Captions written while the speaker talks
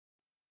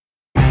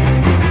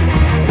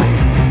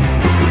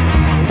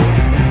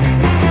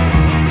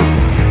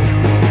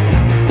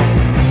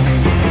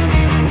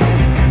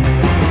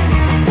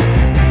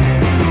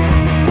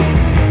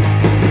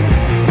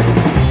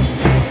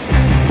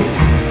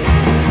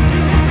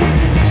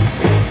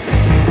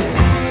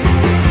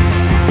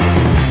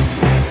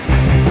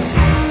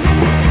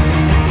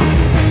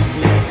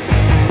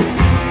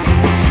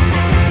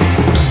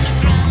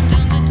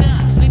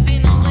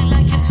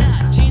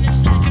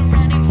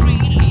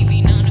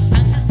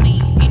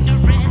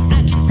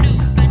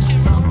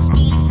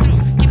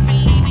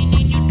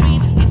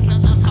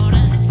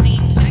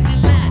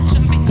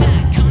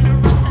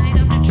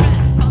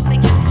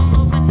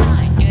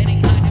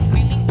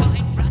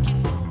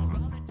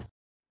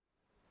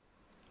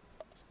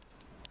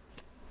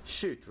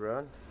Shoot,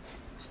 Ron.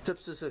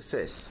 Tips to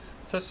success.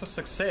 Tips for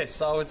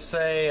success, I would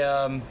say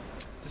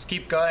just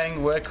keep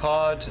going, work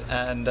hard,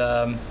 and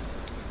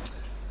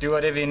do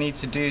whatever you need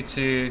to do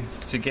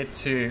to get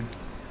to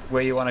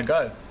where you want to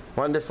go.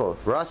 Wonderful.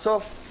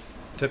 Russell?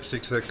 Tips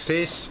to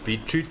success: be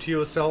true to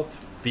yourself,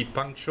 be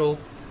punctual,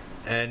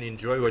 and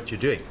enjoy what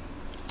you're doing.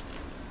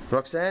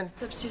 Roxanne?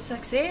 Tips to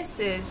success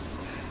is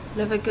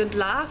live a good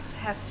life,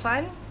 have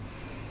fun,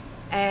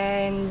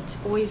 and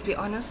always be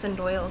honest and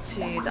loyal to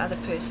the other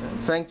person.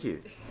 Thank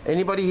you.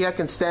 Anybody here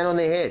can stand on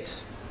their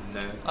heads?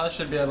 No. I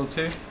should be able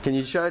to. Can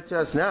you show it to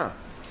us now?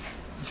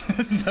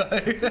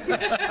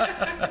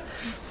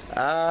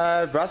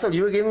 Russell,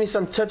 you were giving me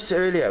some tips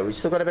earlier. We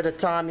still got a bit of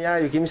time here.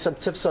 You give me some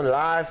tips on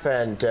life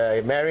and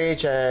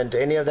marriage and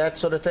any of that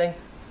sort of thing.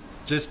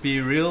 Just be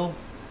real,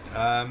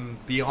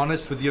 be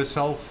honest with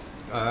yourself,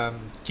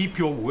 keep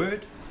your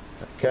word.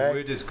 Okay. Your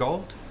word is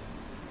gold.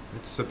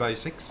 It's the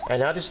basics.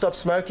 And how to stop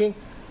smoking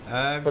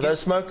for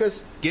those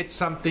smokers? Get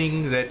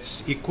something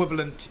that's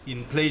equivalent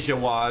in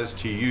pleasure-wise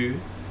to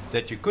you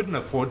that you couldn't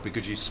afford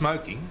because you're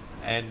smoking,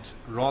 and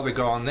rather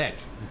go on that,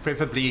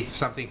 preferably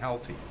something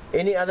healthy.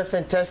 Any other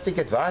fantastic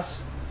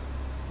advice?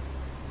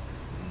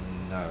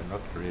 No,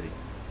 not really.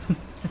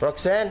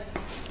 Roxanne?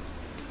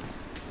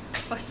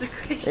 What's the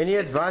question? Any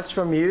advice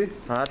from you?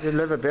 How to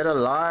live a better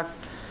life?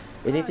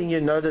 Anything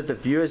you know that the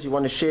viewers, you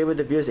want to share with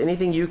the viewers?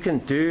 Anything you can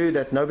do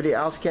that nobody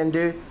else can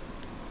do?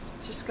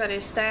 Just got to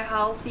stay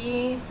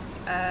healthy,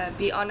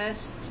 be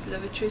honest,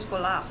 live a truthful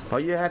life. Are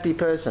you a happy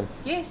person?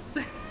 Yes.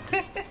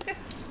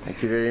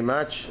 Thank you very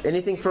much.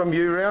 Anything from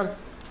you, Rian?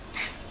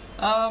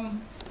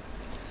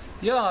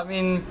 Yeah, I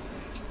mean,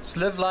 just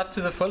live life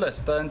to the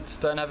fullest.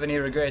 Don't have any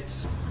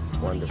regrets.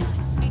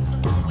 Wonderful.